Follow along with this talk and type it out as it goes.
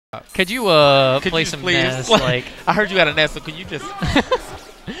Could you Could play you some please, NES? Like, I heard you had a NES, so could you just?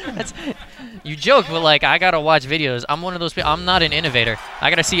 that's, you joke, but like I gotta watch videos. I'm one of those people. I'm not an innovator. I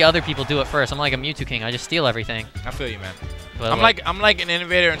gotta see other people do it first. I'm like a Mewtwo king. I just steal everything. I feel you, man. But I'm like an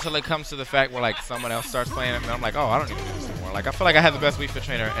innovator until it comes to the fact where like someone else starts playing him, and I'm like, oh, I don't need to do this anymore. Like I feel like I have the best Wii Fit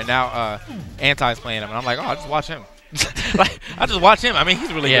trainer, and now Anti's playing him, and I'm like, oh, I'll just watch him. Like I just watch him. I mean,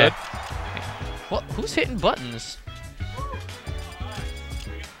 he's really good. What? Who's hitting buttons?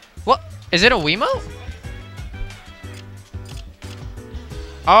 What? Is it a Wiimote?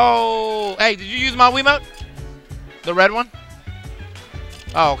 Oh, hey, did you use my Wiimote? The red one?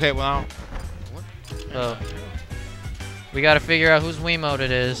 Oh, okay, well. What? Oh. We gotta figure out whose Wiimote it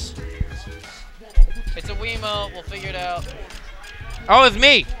is. It's a Wiimote. We'll figure it out. Oh, it's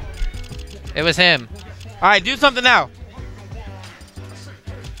me. It was him. All right, do something now.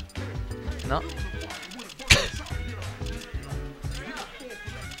 No.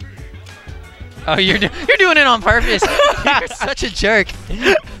 Oh, you're doing it on purpose. You're such a jerk.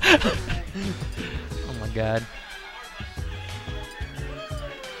 Oh my god.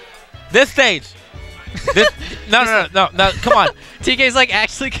 This stage. This, no, come on. TK's like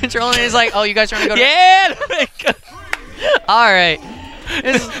actually controlling it. He's like, oh, you guys trying to go to... Yeah. All right.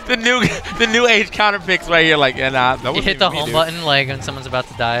 the new age counter picks right here. Like, and that you hit the home button like when someone's about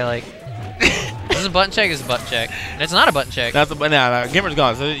to die. Like, this is a button check. This is a button check. It's not a button check. That's a nah, Gamer's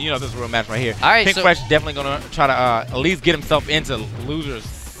gone. So you know this is a real match right here. All right. Pink So Fresh definitely gonna try to at least get himself into losers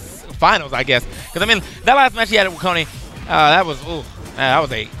finals, I guess. Because I mean that last match he had with Coney, that was that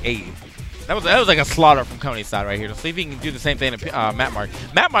was like a slaughter from Coney's side right here. So see if he can do the same thing to Matt Mark.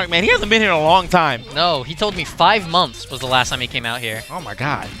 Matt Mark, man, he hasn't been here in a long time. No, he told me 5 months was the last time he came out here. Oh my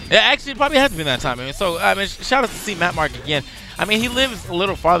God. It actually probably has been that time. I mean, so I mean, shout out to see Matt Mark again. I mean, he lives a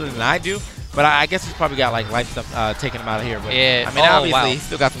little farther than I do, but I guess he's probably got like life stuff taking him out of here. But yeah. I mean, obviously he's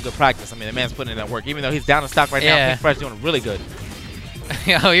still got some good practice. I mean, the man's putting in that work, even though he's down in stock right now. Pink Fresh doing really good.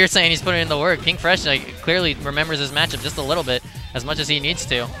 Oh, you're saying he's putting in the work. Pink Fresh like clearly remembers his matchup just a little bit, as much as he needs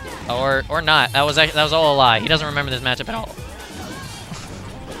to, or not. That was all a lie. He doesn't remember this matchup at all.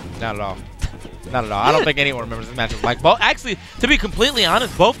 Not at all. Not at all. I don't think anyone remembers this matchup. Like, both. Actually, to be completely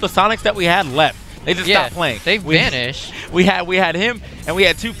honest, both the Sonics that we had left. They just stopped playing. They vanished. We had him and we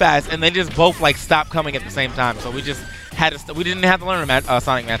had Too Fast, and they just both like stopped coming at the same time. So we just had to. We didn't have to learn a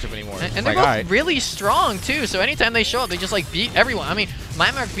Sonic matchup anymore. And they're both really strong too. So anytime they show up, they just like beat everyone. I mean,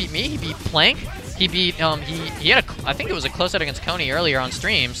 Matt Mark beat me. He beat Plank. He beat he had I think it was a close out against Coney earlier on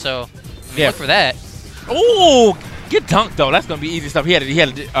stream. So look for that. Oh, get dunked though. That's gonna be easy stuff. He had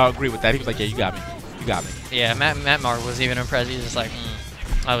to agree with that. He was like, yeah, you got me. You got me. Yeah, Matt Mark was even impressed. He was just like,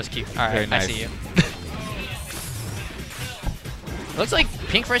 that was cute. All right, nice. I see you. Looks like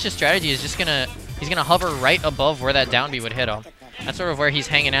Pink Fresh's strategy is just he's gonna hover right above where that down B would hit him. That's sort of where he's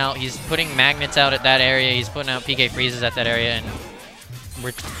hanging out. He's putting magnets out at that area. He's putting out PK freezes at that area, and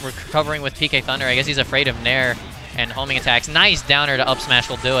we're covering with PK Thunder. I guess he's afraid of Nair and homing attacks. Nice downer to up smash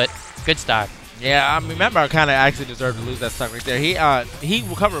will do it. Good stock. Yeah, I remember I kind of actually deserved to lose that stock right there. He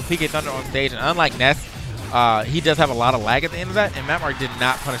will cover PK Thunder on stage, and unlike Ness, he does have a lot of lag at the end of that, and Matt Mark did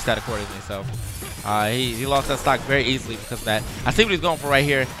not punish that accordingly. So he lost that stock very easily because of that. I see what he's going for right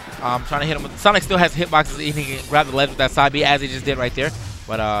here. Trying to hit him with Sonic still has hitboxes. He can grab the ledge with that side B as he just did right there,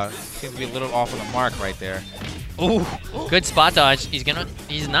 but seems to be a little off of the mark right there. Ooh, good spot dodge.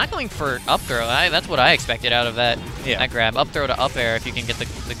 He's not going for up throw. That's what I expected out of that grab. Up throw to up air if you can get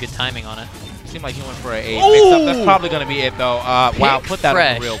the good timing on it. Seemed like he went for a mix-up. That's probably going to be it, though. Wow, put that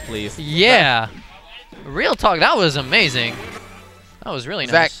on the reel, please. Yeah. Real talk, that was amazing. That was really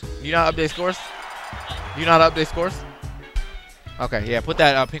nice. Zach, you know how to update scores? You know how to update scores? Okay, yeah, put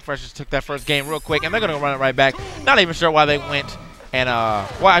that. Pink Fresh just took that first game real quick, and they're going to run it right back. Not even sure why they went and,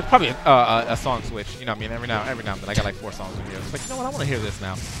 well, probably a song switch. You know what I mean? Every now and then I got like 4 songs in here. It's like, you know what? I want to hear this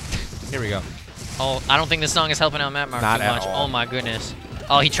now. Here we go. Oh, I don't think this song is helping out Matt Mark too much. Oh, my goodness.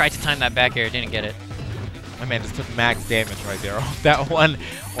 Oh, he tried to time that back air. Didn't get it. My man just took max damage right there off that one.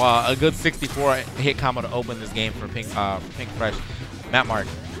 A good 64 hit combo to open this game for Pink Fresh. Matt Mark.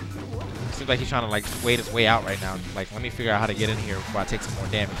 Seems like he's trying to like wait his way out right now. Like, let me figure out how to get in here before I take some more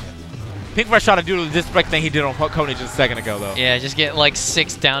damage. Pink Fresh trying to do the disrespect thing he did on Coney just a second ago, though. Yeah, just get like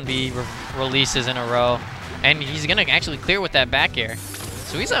 6 down B releases in a row. And he's going to actually clear with that back air.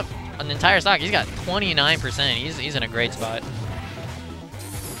 So he's up an entire stock. He's got 29%. He's in a great spot.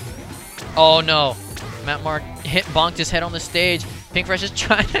 Oh, no. Matt Mark bonked his head on the stage. Pink Fresh is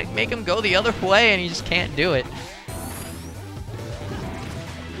trying to make him go the other way, and he just can't do it.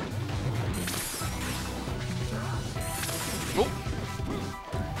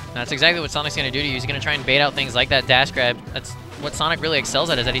 That's exactly what Sonic's going to do to you. He's going to try and bait out things like that dash grab. That's what Sonic really excels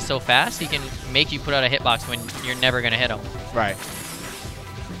at is that he's so fast, he can make you put out a hitbox when you're never going to hit him. Right.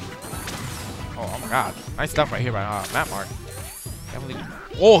 Oh my God. Nice stuff right here by Matt Mark. Definitely.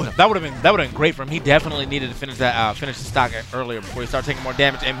 Oh, that would have been great for him. He definitely needed to finish that finish the stock earlier before he started taking more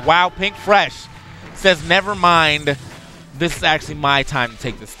damage. And wow, Pink Fresh says, never mind. This is actually my time to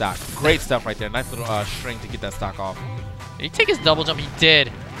take this stock. Great stuff right there. Nice little string to get that stock off. Did he take his double jump? He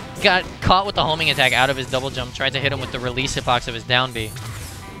did. Got caught with the homing attack out of his double jump. Tried to hit him with the release hitbox of his down B.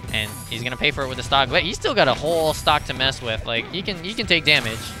 And he's going to pay for it with the stock. But he's still got a whole stock to mess with. Like, you can take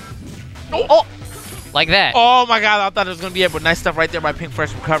damage. Oh! Like that. Oh my God, I thought it was going to be it, but nice stuff right there by Pink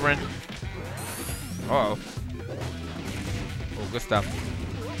Fresh recovering. Uh-oh. Oh, good stuff.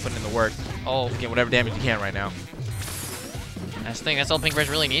 Putting in the work. Oh. Getting whatever damage you can right now. That's the thing. That's all Pink Fresh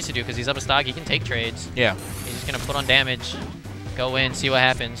really needs to do because he's up a stock. He can take trades. Yeah. He's just going to put on damage. Go in, see what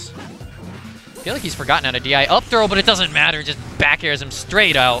happens. I feel like he's forgotten how to DI up throw, but it doesn't matter. Just back airs him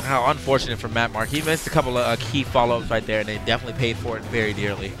straight out. How unfortunate for Matt Mark. He missed a couple of key follow-ups right there, and they definitely paid for it very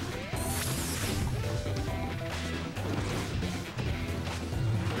dearly.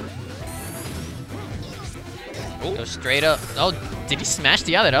 Ooh. Go straight up. Oh, did he smash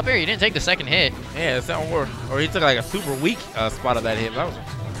the other up air? He didn't take the second hit. Yeah, it's not worse. Or he took like a super weak spot of that hit. That was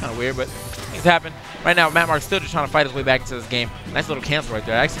kind of weird, but things happen. Right now, Matt Mark's still just trying to fight his way back into this game. Nice little cancel right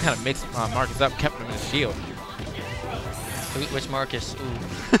there. I actually kind of mixed Marcus up, kept him in his shield. Which Marcus?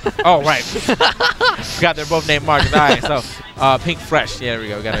 Ooh. Oh, right. Forgot they're both named Marcus. All right, so Pink Fresh. Yeah, there we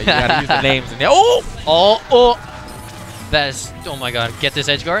go. You gotta use the names in there. Oh! Oh, oh! That is, oh my God. Get this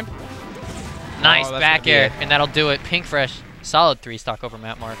edge guard. Nice back air, and that'll do it. Pink Fresh, solid 3 stock over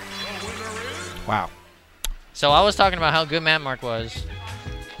Matt Mark. Wow. So I was talking about how good Matt Mark was.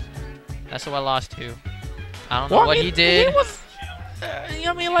 That's who I lost to. I don't know what he did. He was,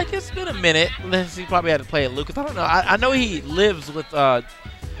 I mean, like, it's been a minute. He probably had to play it, Lucas. I don't know. I know he lives with 2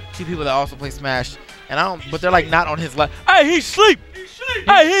 people that also play Smash, and but they're like not on his level. Hey, he sleep.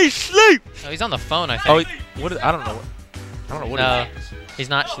 Hey, he sleep. Oh, he's on the phone, I think. Oh, what is, I don't know. I don't know what. No, he's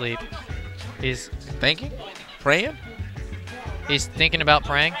not sleep. He's thinking, praying. He's thinking about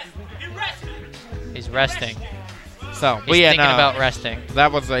praying. He's resting. So, he's but yeah, thinking about resting.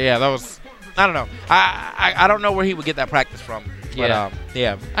 That was yeah, that was. I don't know. I don't know where he would get that practice from. But, yeah.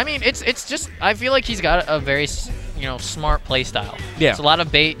 Yeah. I mean, it's just I feel like he's got a very smart play style. Yeah. It's a lot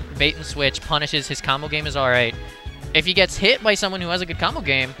of bait and switch. Punishes. His combo game is all right. If he gets hit by someone who has a good combo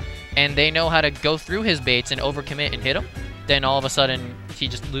game, and they know how to go through his baits and overcommit and hit him, then all of a sudden he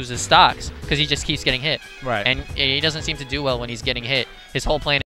just loses stocks because he just keeps getting hit. Right. And he doesn't seem to do well when he's getting hit. His whole plan